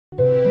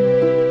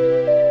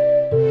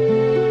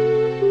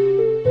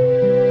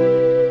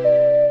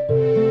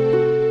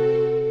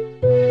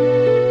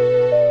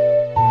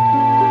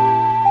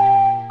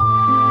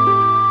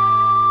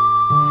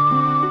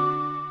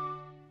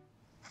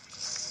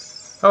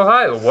Oh,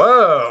 hi.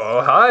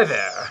 Whoa, hi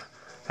there.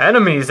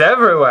 Enemies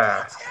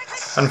everywhere.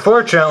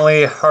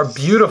 Unfortunately, our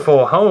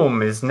beautiful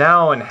home is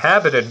now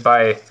inhabited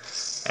by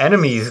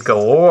enemies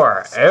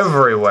galore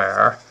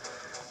everywhere.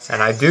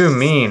 And I do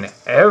mean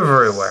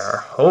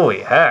everywhere.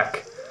 Holy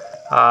heck.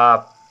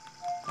 I'm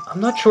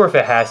not sure if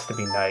it has to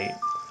be night.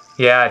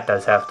 Yeah, it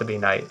does have to be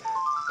night.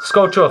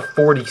 Skulltula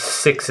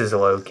 46 is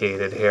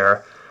located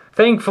here.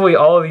 Thankfully,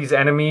 all of these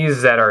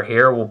enemies that are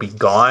here will be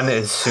gone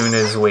as soon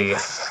as we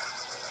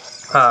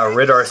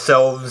rid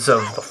ourselves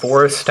of the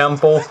forest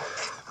temple.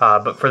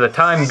 But for the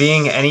time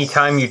being,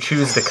 anytime you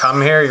choose to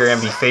come here, you're going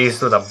to be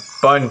faced with a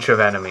bunch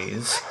of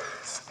enemies.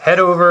 Head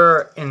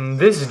over in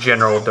this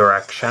general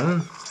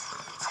direction.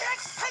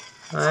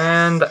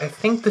 And I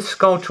think the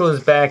Skulltula is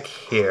back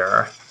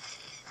here.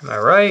 Am I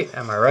right?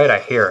 Am I right? I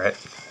hear it.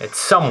 It's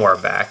somewhere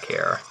back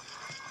here.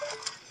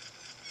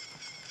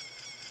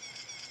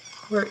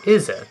 Where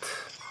is it?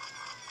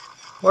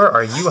 Where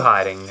are you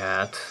hiding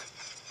at?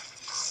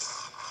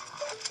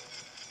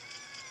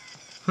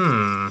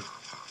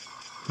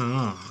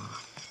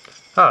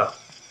 Oh.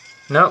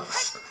 Nope.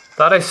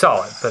 Thought I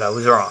saw it, but I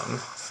was wrong.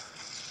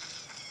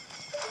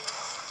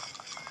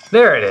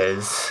 There it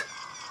is.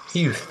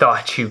 You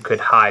thought you could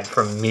hide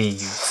from me, you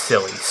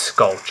silly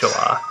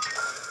Skulltula.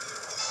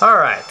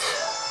 Alright.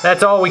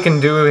 That's all we can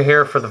do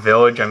here for the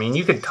village. I mean,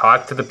 you could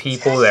talk to the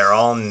people. They're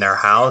all in their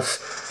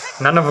house.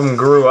 None of them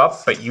grew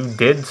up, but you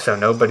did, so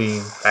nobody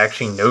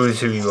actually knows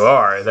who you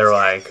are. They're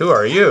like, who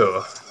are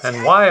you?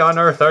 And why on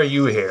earth are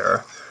you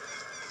here?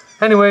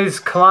 Anyways,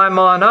 climb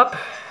on up,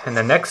 and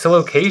the next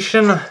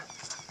location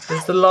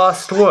is the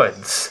Lost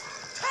Woods.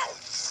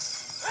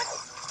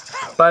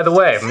 By the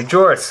way,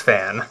 Majora's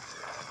fan,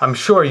 I'm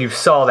sure you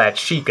saw that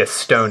Sheikah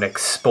stone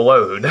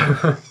explode.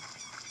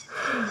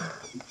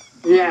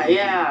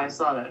 Yeah, I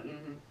saw that.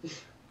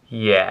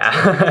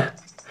 Yeah,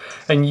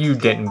 and you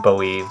didn't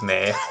believe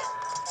me.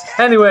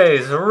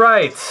 Anyways,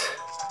 right,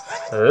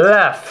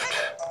 left,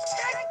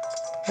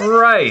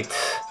 right.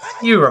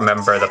 You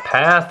remember the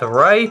path,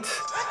 right?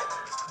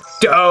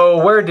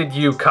 Oh, where did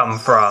you come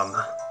from?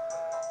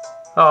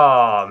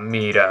 Aw,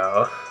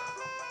 Mito.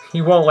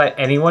 You won't let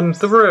anyone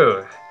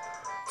through.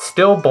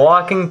 Still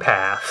blocking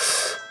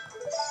paths.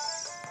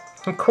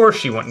 Of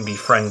course you wouldn't be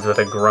friends with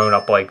a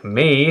grown-up like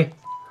me.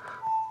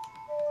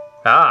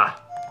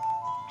 Ah.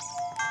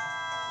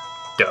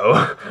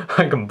 Doh.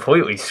 I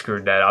completely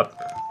screwed that up.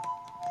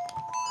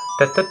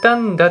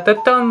 Da-da-dun,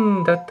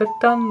 da-da-dun,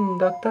 da-da-dun,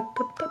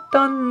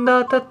 da-da-da-dun,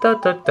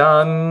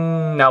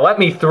 da-da-da-dun. Now let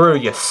me through,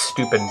 you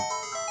stupid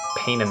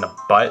pain in the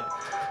butt.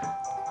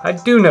 I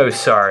do know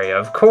sorry,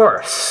 of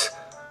course.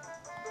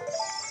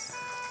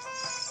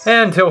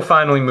 And he'll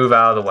finally move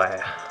out of the way.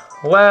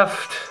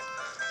 Left.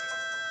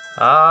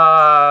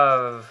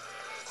 Darn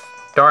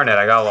it,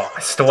 I got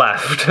lost.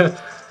 Left.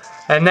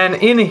 And then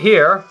in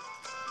here,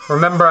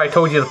 remember I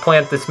told you to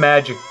plant this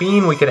magic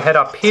bean. We could head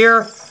up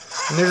here.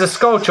 And there's a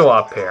Skulltula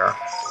up here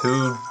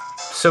who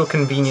so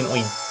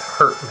conveniently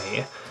hurt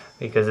me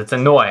because it's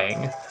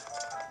annoying.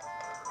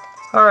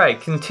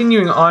 Alright,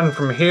 continuing on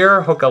from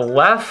here, hook a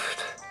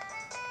left.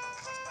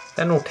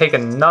 Then we'll take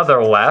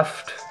another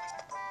left.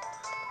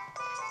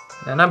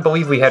 And I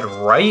believe we head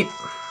right.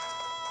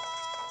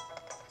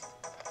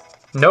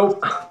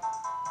 Nope.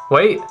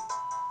 Wait.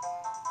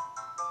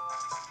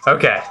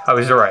 Okay, I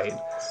was right.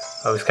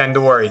 I was kind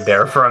of worried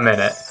there for a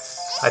minute.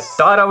 I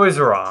thought I was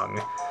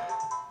wrong.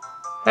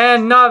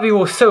 And Navi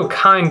will so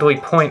kindly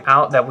point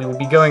out that we will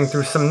be going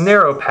through some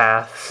narrow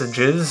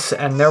passages,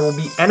 and there will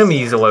be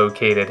enemies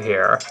located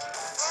here.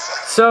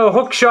 So,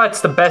 hookshot's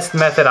the best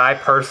method I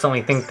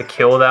personally think to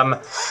kill them.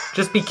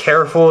 Just be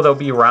careful, they'll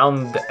be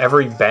around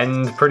every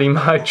bend pretty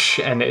much,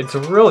 and it's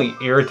really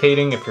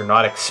irritating if you're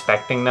not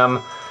expecting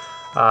them.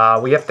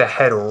 We have to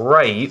head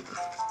right.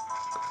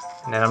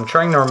 And I'm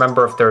trying to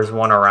remember if there's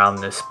one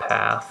around this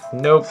path.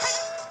 Nope.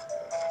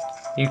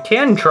 You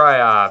can try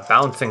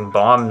bouncing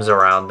bombs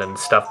around and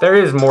stuff. There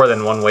is more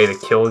than one way to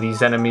kill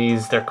these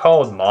enemies. They're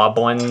called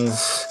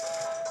moblins.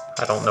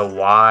 I don't know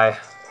why.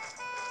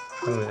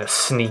 I'm gonna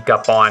sneak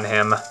up on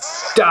him.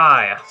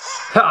 Die!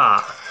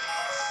 Ha!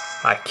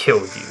 I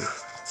killed you.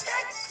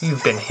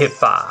 You've been hit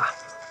by.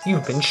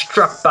 You've been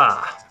struck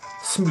by.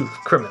 Smooth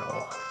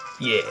criminal.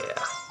 Yeah.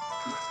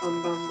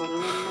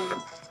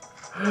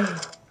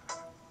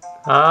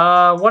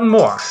 One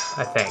more,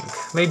 I think.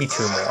 Maybe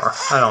two more.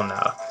 I don't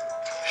know.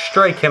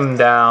 Strike him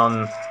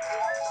down.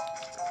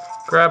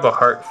 Grab a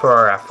heart for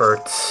our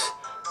efforts.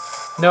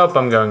 Nope,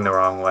 I'm going the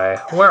wrong way.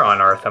 Where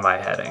on earth am I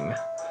heading?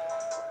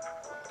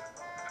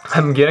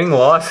 I'm getting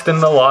lost in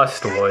the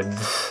Lost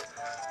Woods.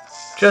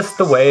 Just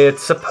the way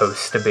it's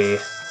supposed to be.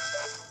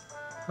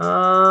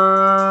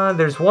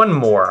 There's one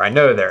more. I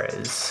know there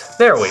is.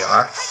 There we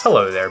are.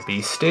 Hello there,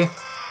 beastie.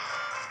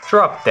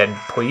 Drop dead,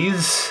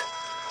 please.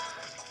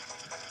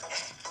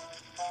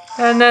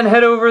 And then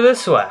head over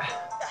this way.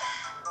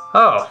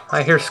 Oh,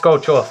 I hear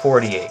Skulltula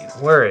 48.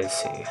 Where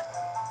is he?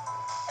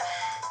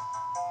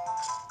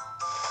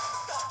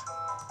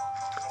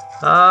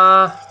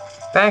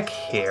 Back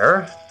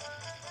here.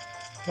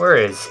 Where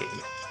is he?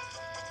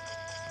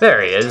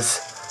 There he is.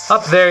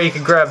 Up there you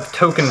can grab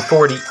token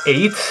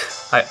 48.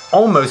 I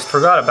almost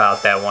forgot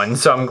about that one,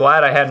 so I'm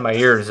glad I had my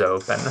ears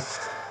open.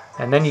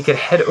 And then you can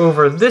head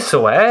over this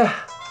way.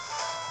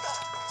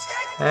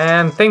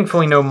 And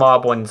thankfully no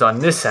moblins on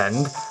this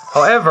end.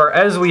 However,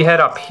 as we head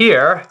up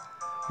here,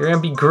 you're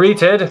going to be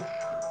greeted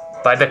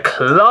by the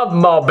Club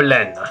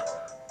Moblin.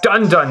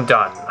 Dun dun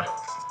dun.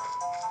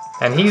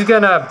 And he's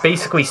going to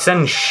basically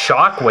send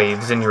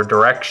shockwaves in your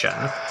direction.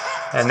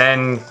 And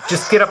then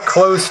just get up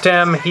close to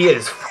him. He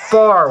is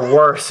far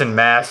worse in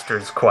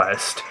Master's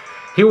Quest.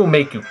 He will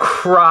make you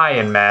cry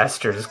in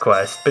Master's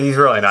Quest, but he's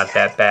really not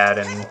that bad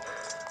in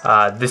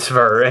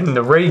in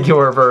the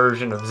regular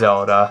version of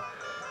Zelda.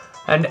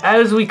 And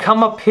as we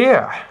come up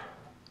here,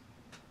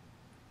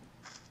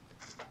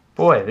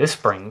 boy, this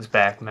brings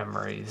back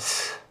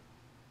memories.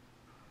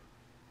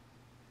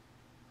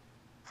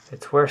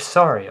 It's where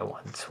Saria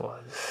once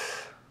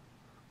was.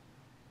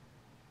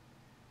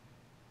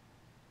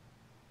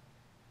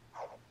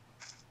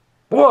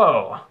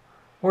 Whoa!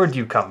 Where'd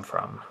you come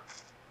from?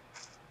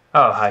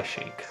 Oh, hi,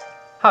 Sheik.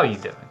 How you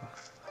doing?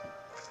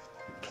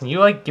 Can you,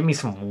 like, give me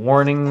some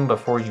warning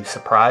before you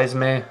surprise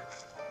me?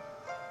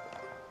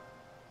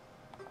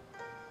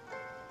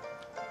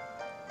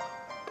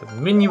 The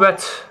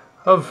Minuet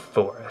of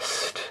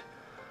Forest.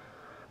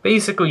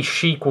 Basically,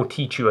 Sheik will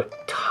teach you a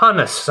ton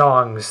of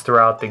songs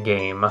throughout the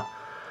game.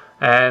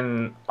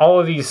 And all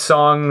of these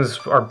songs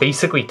are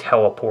basically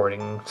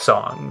teleporting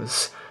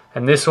songs.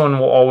 And this one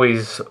will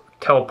always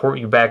teleport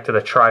you back to the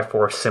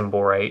Triforce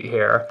symbol right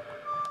here.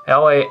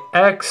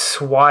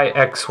 LAXYXY.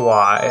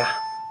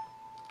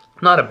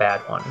 Not a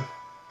bad one.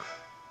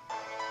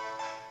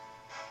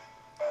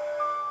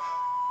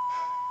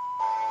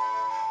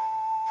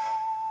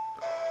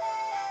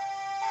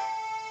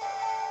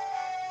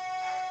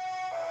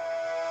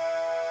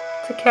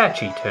 It's a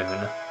catchy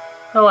tune.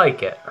 I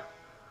like it.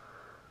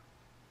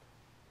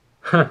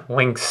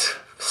 Link's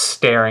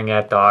staring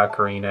at the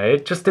ocarina.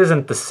 It just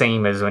isn't the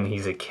same as when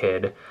he's a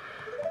kid.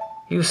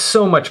 He was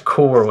so much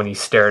cooler when he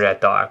stared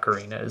at the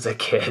ocarina as a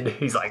kid.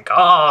 He's like,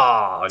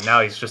 oh! Now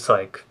he's just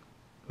like,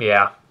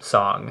 yeah,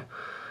 song.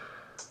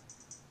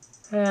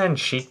 And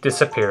Sheik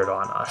disappeared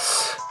on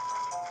us.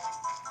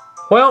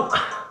 Well,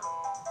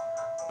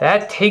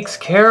 that takes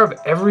care of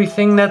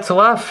everything that's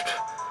left.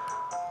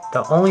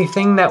 The only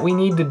thing that we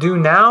need to do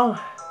now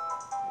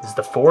is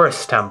the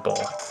Forest Temple.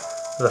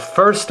 The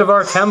first of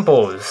our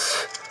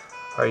temples.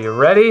 Are you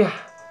ready?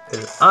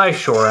 Because I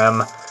sure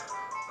am.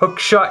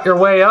 Hookshot your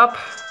way up.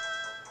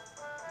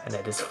 And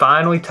it is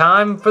finally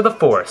time for the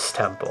Forest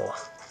Temple.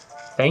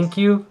 Thank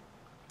you,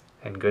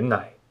 and good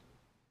night.